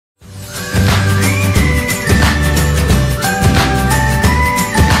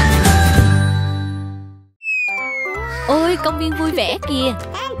viên vui vẻ kìa.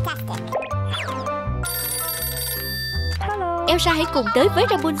 Elsa hãy cùng tới với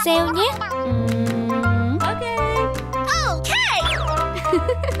Rapunzel nhé.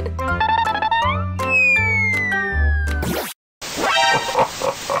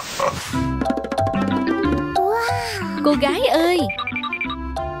 Cô gái ơi,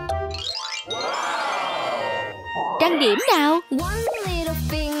 trang điểm nào.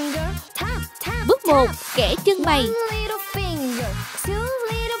 Bước 1, kẻ chân mày.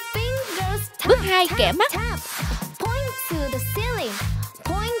 Bước 2, kẻ mắt.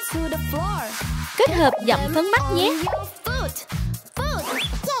 Kết hợp dặm phấn mắt nhé.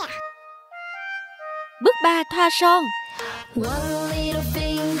 Bước 3, thoa son.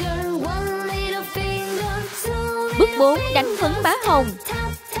 Bước 4, đánh phấn bá hồng.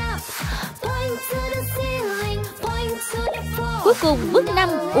 Cuối cùng bước 5,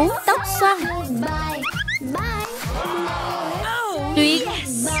 uốn tóc xoăn. Tuyệt.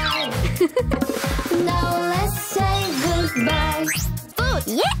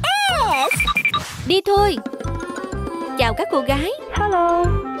 Yes. Đi thôi. Chào các cô gái. Hello.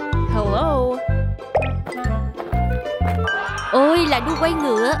 Ôi là đu quay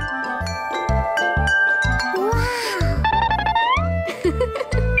ngựa.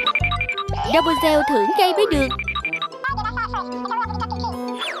 Rapunzel thưởng cây mới được.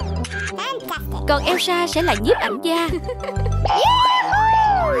 Còn Elsa sẽ là nhiếp ảnh gia.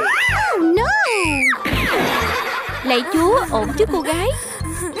 Lạy Chúa, ổn chứ cô gái.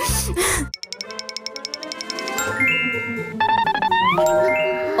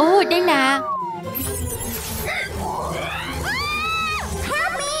 Ồ, đây là...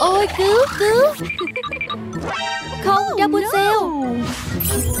 Ôi, cứu. Không, Rapunzel.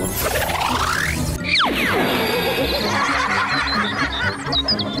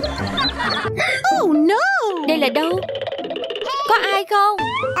 Oh no. Đây là đâu? Có ai không?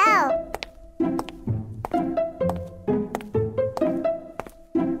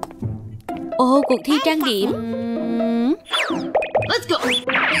 Ồ, cuộc thi trang điểm. Let's go.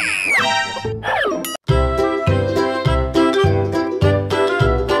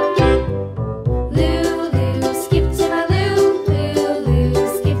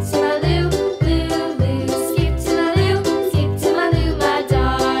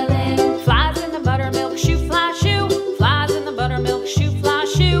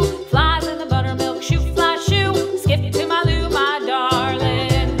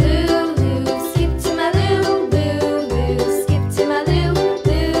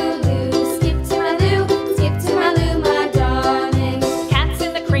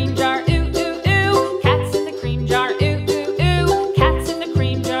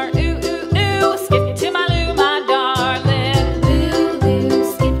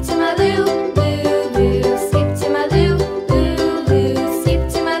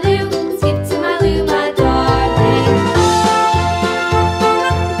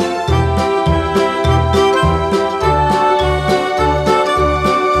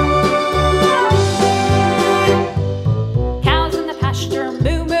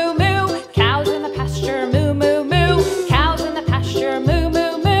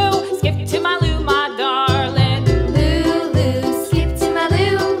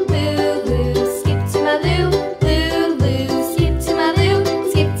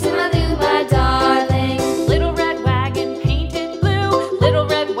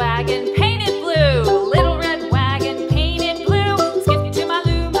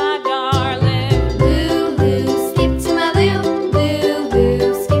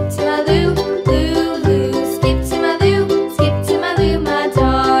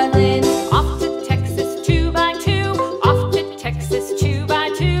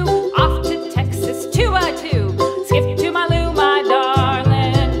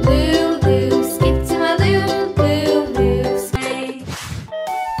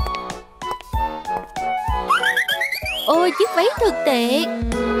 Ôi, chiếc váy thật tệ.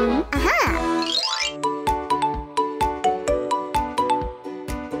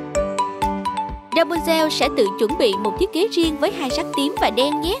 Rapunzel sẽ tự chuẩn bị một thiết kế riêng với 2 sắc tím và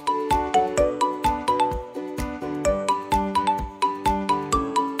đen nhé.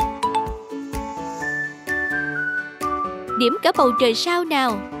 Điểm cả bầu trời sao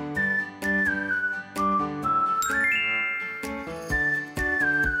nào.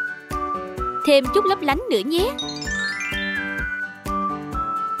 Thêm chút lấp lánh nữa nhé.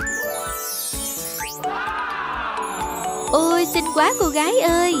 Ôi, xinh quá cô gái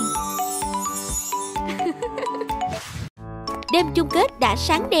ơi. Đêm chung kết đã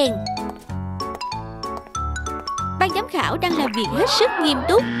sáng đèn. Ban giám khảo đang làm việc hết sức nghiêm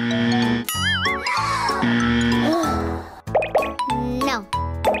túc.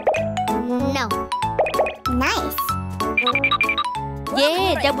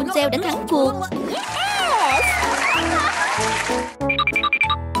 Yeah, Rapunzel đã thắng cuộc.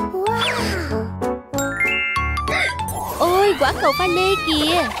 Ôi, quả cầu pha lê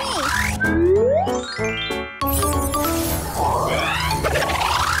kìa.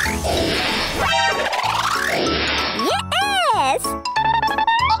 Yes.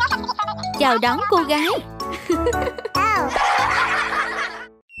 Chào đón cô gái.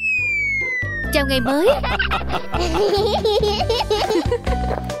 Chào ngày mới.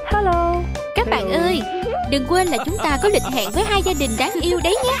 Hello. Các bạn ơi, đừng quên là chúng ta có lịch hẹn với hai gia đình đáng yêu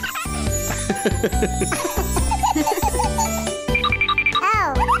đấy nhé.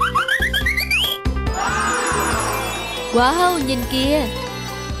 Wow, nhìn kìa.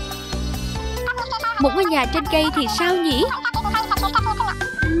 Một ngôi nhà trên cây thì sao nhỉ?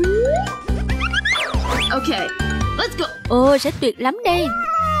 Okay, let's go. Ồ, sẽ tuyệt lắm đây.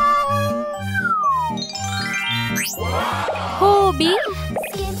 Hô biến.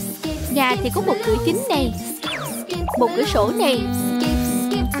 Nhà thì có một cửa chính này, một cửa sổ này.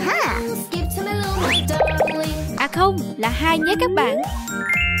 À không, là hai nhé các bạn.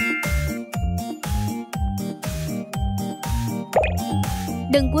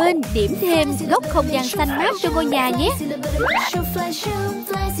 Đừng quên điểm thêm góc không gian xanh mát cho ngôi nhà nhé.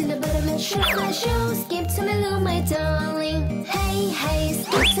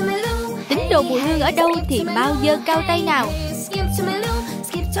 Tín đồ mùi hương ở đâu thì mau giơ cao tay nào.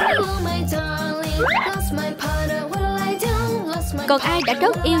 Còn ai đã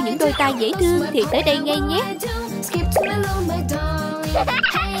rất yêu những đôi tay dễ thương thì tới đây ngay nhé.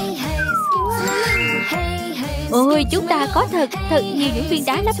 Ôi, chúng ta có thật nhiều những viên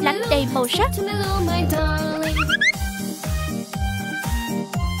đá lấp lánh đầy màu sắc.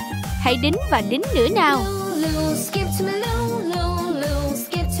 Hãy đính và đính nữa nào.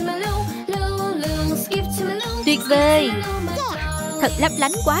 Tuyệt vời. Thật lấp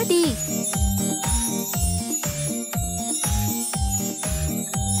lánh quá đi.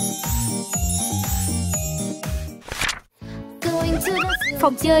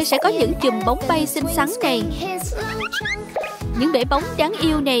 Phòng chơi sẽ có những chùm bóng bay xinh xắn này, những bể bóng đáng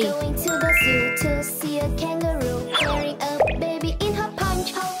yêu này.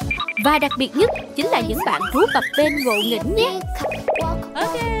 Và đặc biệt nhất chính là những bạn thú bập bênh ngộ nghĩnh nhé.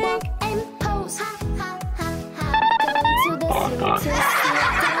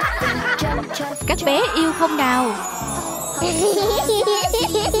 Các bé yêu không nào?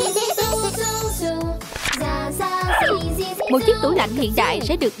 Một chiếc tủ lạnh hiện đại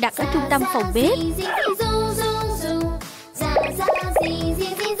sẽ được đặt ở trung tâm phòng bếp.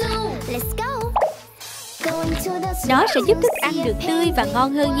 Nó sẽ giúp thức ăn được tươi và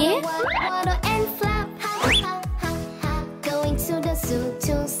ngon hơn nhé.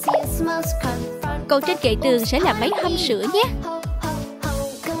 Còn trên kệ tường sẽ là máy hâm sữa nhé.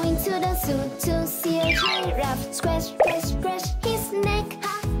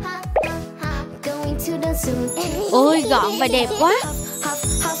 Ôi, gọn và đẹp quá.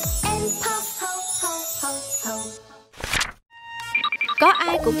 Có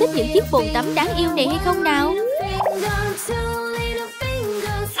ai cũng thích những chiếc bồn tắm đáng yêu này hay không nào?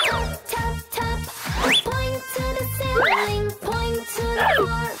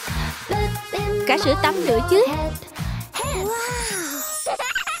 Cả sữa tắm nữa chứ.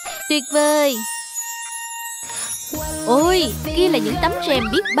 Tuyệt vời. Ôi, kia là những tấm rèm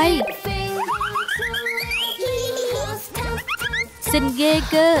biết bay. Xinh ghê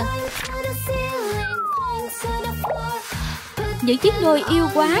cơ. Những chiếc nôi yêu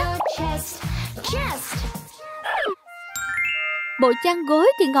quá. Bộ chăn gối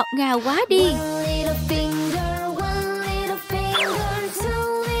thì ngọt ngào quá đi.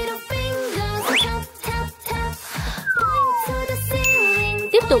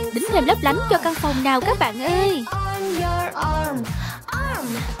 Tiếp tục đính thêm lấp lánh cho căn phòng nào các bạn ơi.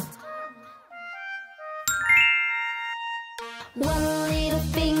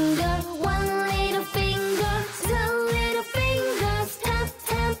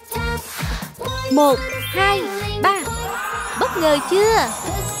 Một, hai, ba. Bất ngờ chưa?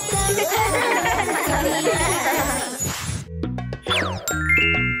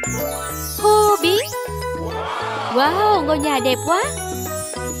 Hô biến. Wow, ngôi nhà đẹp quá.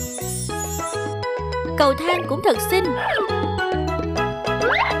 Cầu thang cũng thật xinh.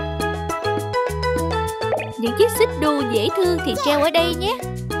 Những chiếc xích đu dễ thương thì treo ở đây nhé.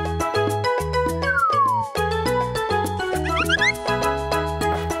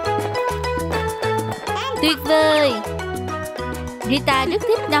 Tuyệt vời. Rita rất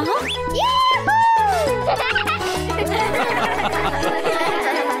thích nó.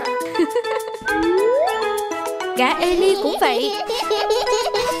 Cả Ellie cũng vậy.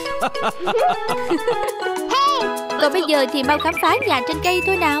 Còn bây giờ thì mau khám phá nhà trên cây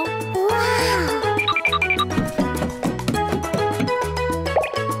thôi nào.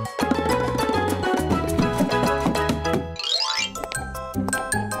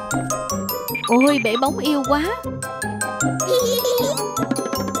 Ôi, bể bóng yêu quá.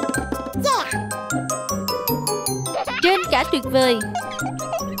 Trên cả tuyệt vời.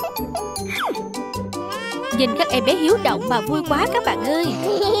 Nhìn các em bé hiếu động mà vui quá các bạn ơi.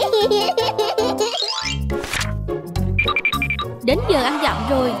 Đến giờ ăn dặm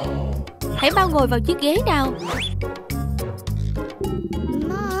rồi. Hãy mau ngồi vào chiếc ghế nào.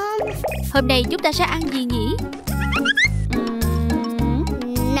 Hôm nay chúng ta sẽ ăn gì nhỉ?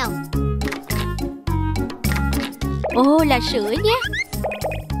 Ồ, là sữa nhé.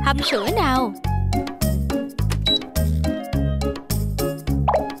 Hâm sữa nào.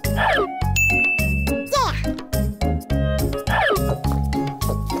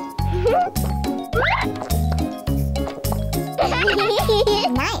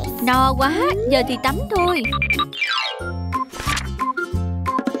 No quá, giờ thì tắm thôi.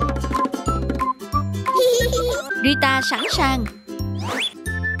 Rita sẵn sàng.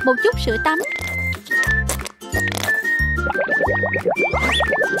 Một chút sữa tắm.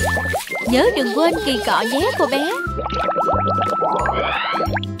 Nhớ đừng quên kỳ cọ nhé cô bé.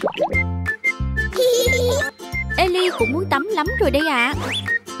 Ellie cũng muốn tắm lắm rồi đây ạ.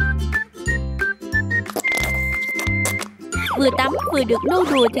 Vừa tắm vừa được nô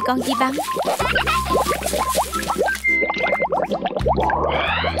đùa thì còn gì bằng.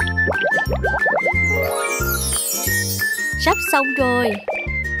 Sắp xong rồi.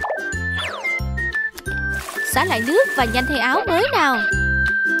 Xả lại nước và nhanh thay áo mới nào.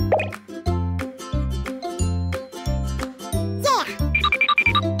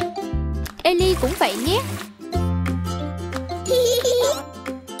 Ellie cũng vậy nhé.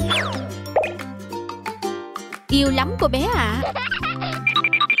 Yêu lắm cô bé ạ.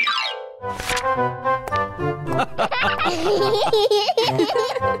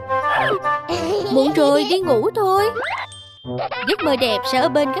 Muộn rồi, đi ngủ thôi. Giấc mơ đẹp sẽ ở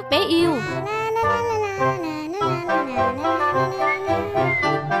bên các bé yêu.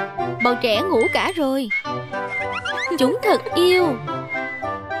 Bọn trẻ ngủ cả rồi. Chúng thật yêu.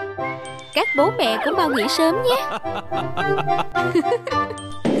 Các bố mẹ cũng mau nghỉ sớm nhé.